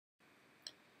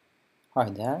Hi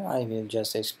there, I will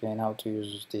just explain how to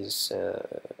use these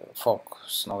fog,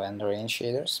 snow and rain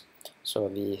shaders. So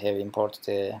we have imported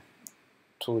a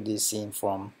 2D scene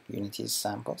from Unity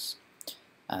samples,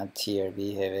 and here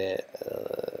we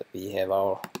have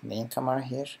our main camera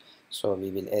here. So we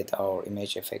will add our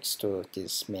image effects to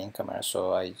this main camera.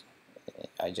 So I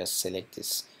just select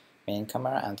this main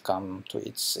camera and come to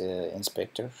its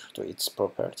inspector, to its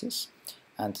properties,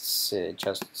 and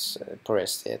just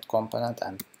press the add component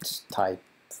and type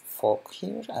fog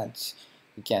here, and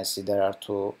you can see there are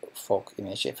two fog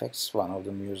image effects. One of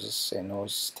them uses a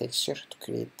noise texture to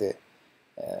create the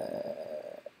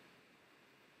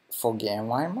foggy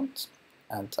environment,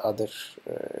 and other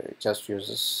just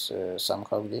uses some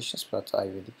calculations, but I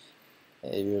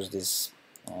will use this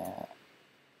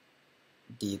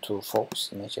D2 Fox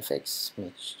image effects,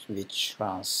 which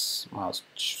runs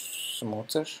much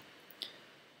smoother,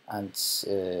 and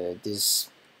these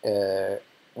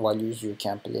values you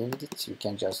can play with it. You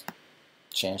can just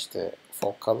change the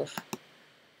fog color.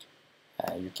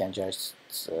 You can just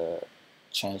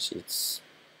change its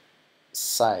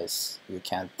size. You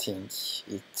can think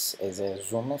it as a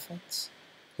zoom effect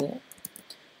here,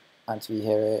 and we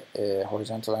have a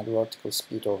horizontal and vertical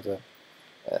speed of the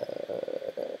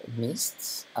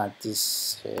mist, and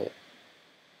this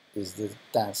is the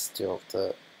density of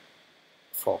the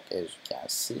fog, as you can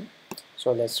see.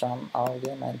 So let's run our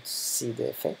game and see the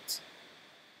effect.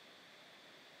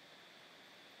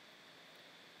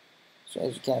 So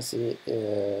as you can see,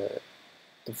 the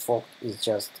fog is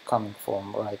just coming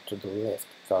from right to the left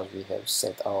because we have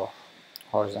set our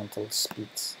horizontal speed.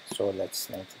 So let's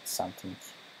make it something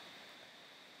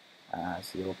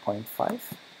 0.5,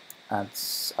 and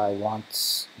I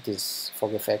want this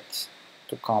fog effect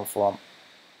to come from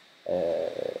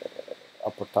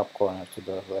upper top corner to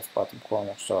the left bottom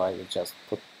corner, so I will just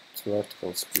put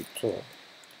vertical speed too.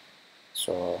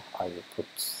 So I will put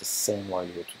the same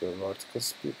value to the vertical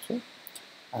speed too,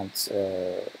 and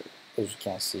as you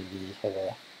can see, we have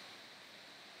a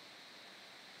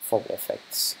fog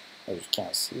effects. As you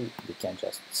can see, we can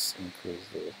just increase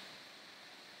the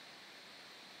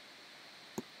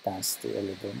density a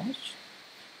little much.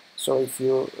 So if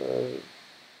you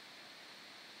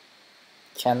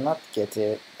cannot get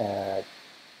a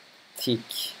thick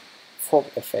fog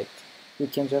effect, you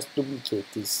can just duplicate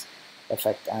this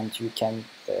effect and you can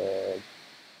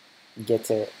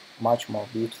get a much more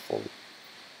beautiful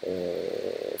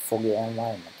foggy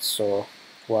environment. So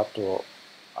what do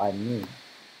I mean?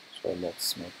 So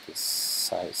let's make this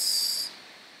size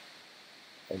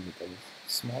a little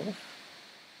smaller.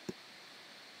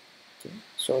 Okay,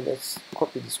 so let's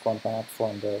copy this component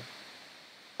from the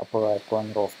upper right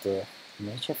corner of the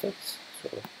image effect. So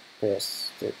press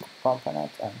the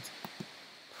component and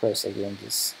press again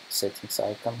this settings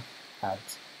icon and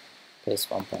paste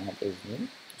component as new.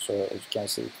 So as you can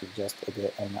see, it will just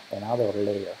add another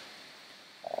layer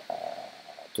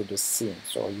to the scene.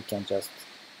 So you can just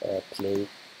play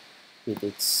with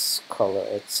its color,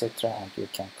 etc., and you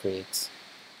can create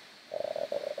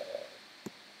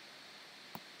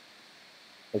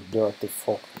a dirty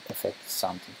fog effect,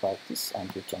 something like this,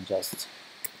 and you can just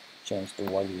change the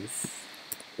values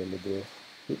a little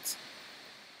bit.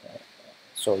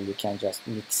 So you can just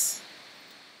mix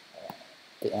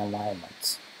the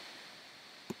environment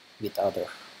with other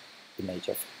image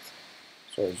effects.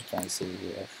 So as you can see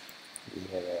here, we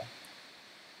have a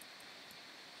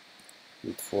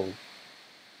beautiful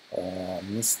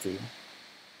misty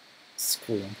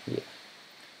screen here,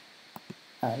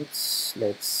 and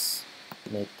let's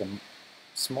make them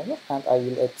smaller, and I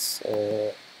will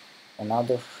add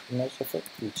another image effect,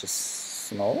 which is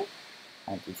snow,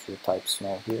 and if you type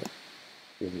snow here,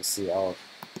 you will see our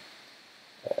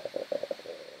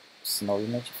snow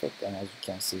image effect, and as you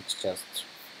can see, it's just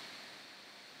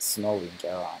snowing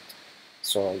around.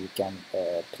 So you can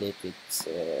play with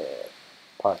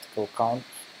particle count,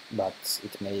 but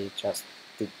it may just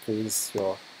decrease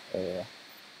your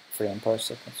frame per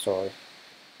second, so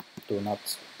do not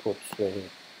put very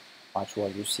much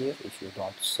values here if you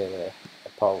don't have a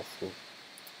powerful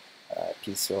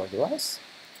PC or device.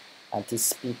 And this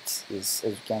speed is,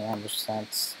 as you can understand,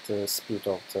 the speed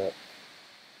of the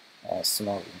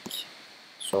snowing,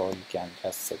 so you can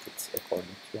just set it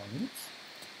according to your needs.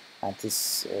 And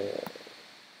this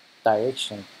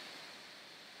direction,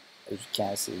 as you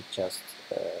can see, it just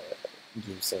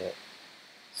gives a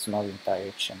snowing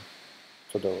direction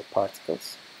to the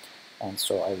particles, and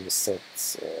so I will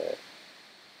set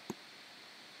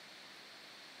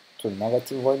to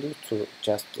negative value to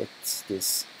just get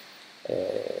this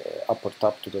upper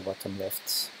top to the bottom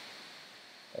left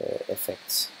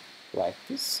effect like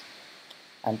this.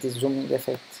 And this zooming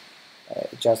effect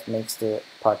just makes the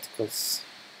particles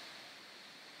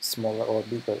smaller or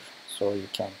bigger, so you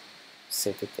can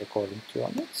set it according to your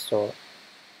needs. So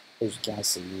as you can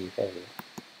see, we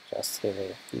just have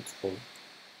a beautiful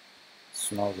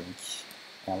snowing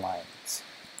environment.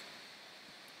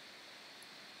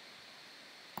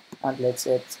 And let's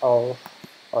add our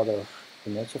other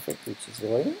image effect, which is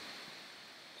rain.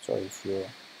 So if you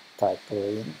type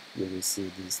rain, you will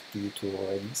see these D2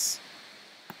 rains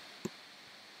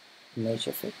image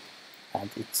effect, and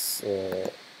it's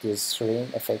this rain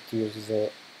effect uses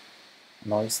a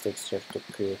noise texture to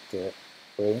create the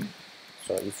rain.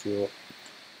 So if you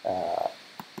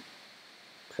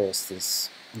press this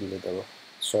little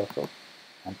circle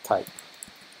and type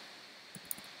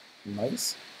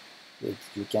noise,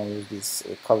 you can use this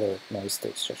color noise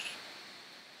texture,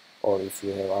 or if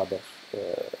you have other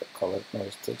color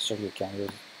noise texture, you can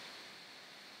use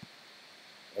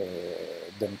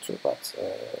them too, but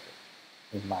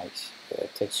in my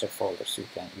texture folders you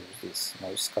can use this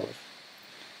noise color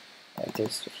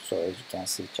texture. So as you can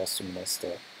see, it just simulates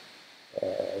the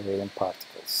rain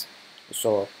particles.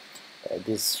 So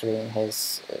this rain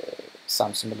has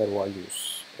some similar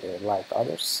values like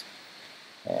others.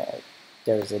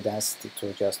 There is a density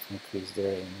to just increase the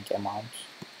raining amount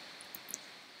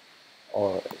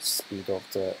or speed of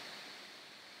the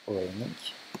raining,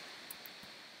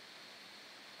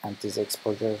 and this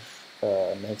exposure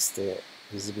makes the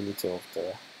visibility of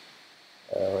the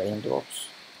raindrops.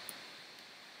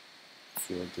 If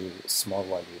you give small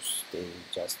values, they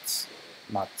just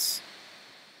not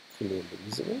clearly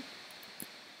visible.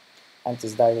 And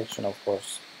this direction, of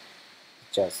course,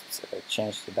 just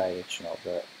change the direction of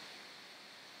the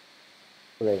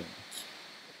raining,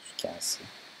 as you can see.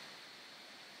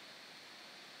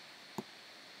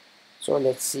 So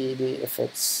let's see the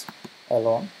effects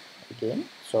alone again.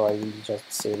 So I will just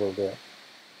disable the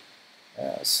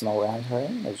snow and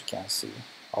rain, as you can see,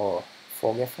 our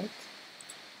fog effect.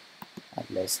 And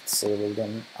let's disable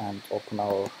them and open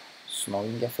our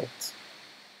snowing effect.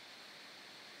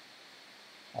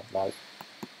 And let's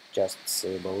just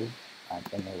disable and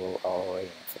enable our rain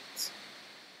effect.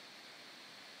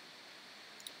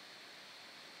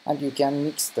 And you can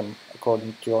mix them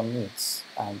according to your needs,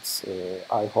 and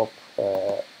I hope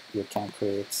you can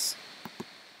create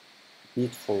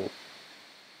beautiful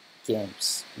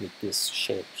games with these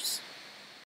shapes.